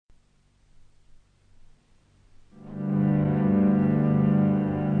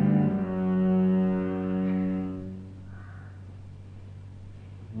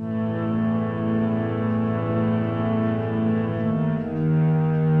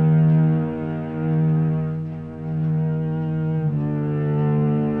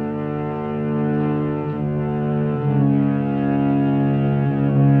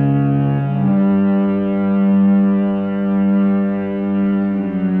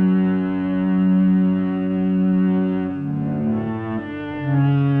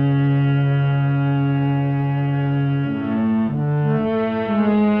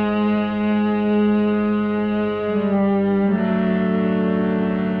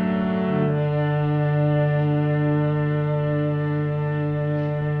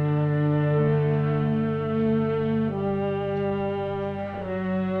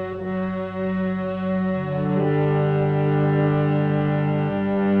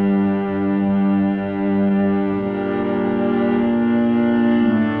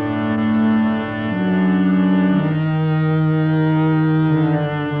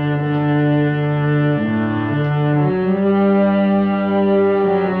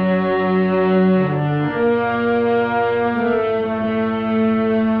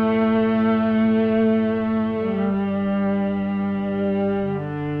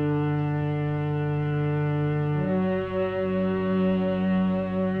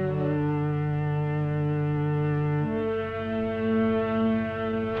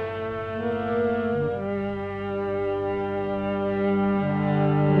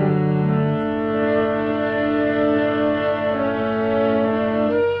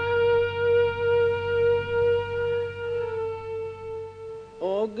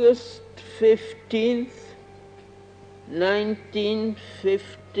August 15th,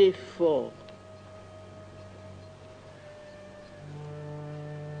 1954.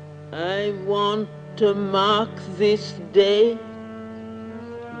 I want to mark this day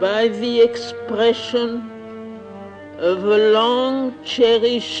by the expression of a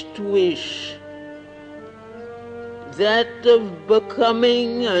long-cherished wish, that of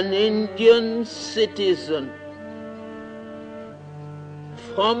becoming an Indian citizen.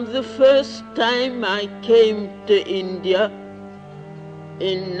 From the first time I came to India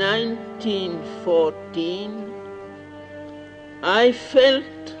in 1914, I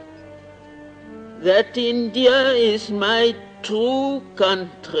felt that India is my true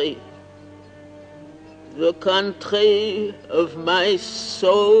country, the country of my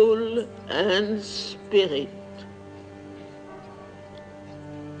soul and spirit.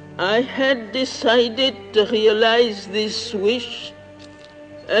 I had decided to realize this wish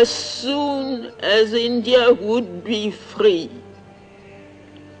as soon as India would be free.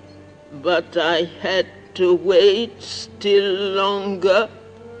 But I had to wait still longer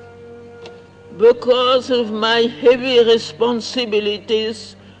because of my heavy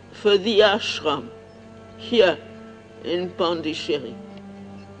responsibilities for the ashram here in Pondicherry.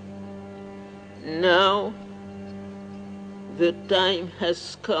 Now the time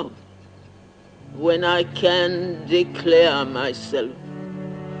has come when I can declare myself.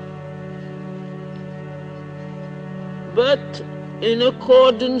 But in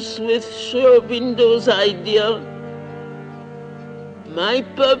accordance with Sri Aurobindo's ideal, my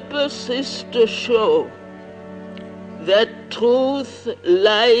purpose is to show that truth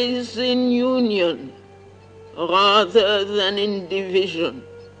lies in union rather than in division.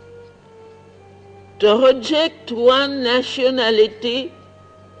 To reject one nationality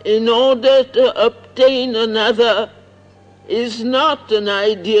in order to obtain another is not an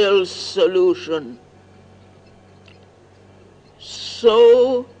ideal solution.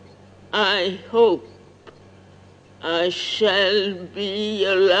 So I hope I shall be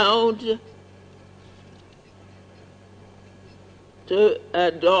allowed to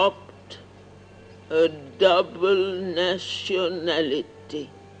adopt a double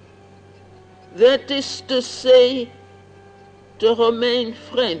nationality. That is to say, to remain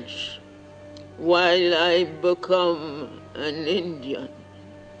French while I become an Indian.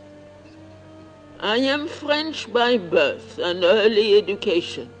 I am French by birth and early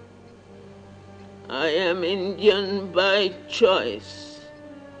education. I am Indian by choice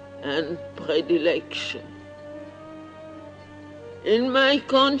and predilection. In my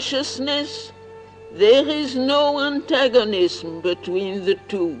consciousness, there is no antagonism between the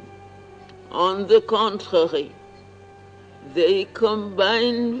two. On the contrary, they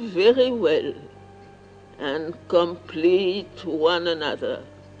combine very well and complete one another.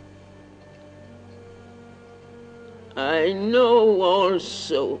 I know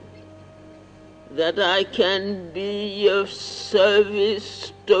also that I can be of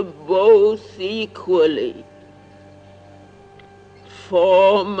service to both equally,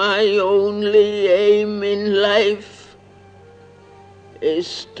 for my only aim in life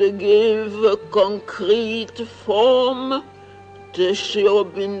is to give a concrete form to Sri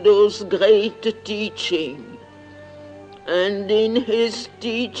Aurobindo's great teaching. And in his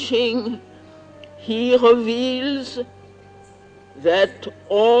teaching, he reveals that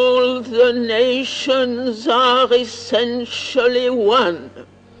all the nations are essentially one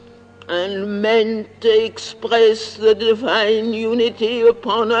and meant to express the divine unity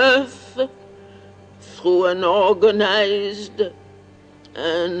upon earth through an organized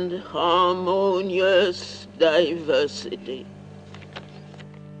and harmonious diversity.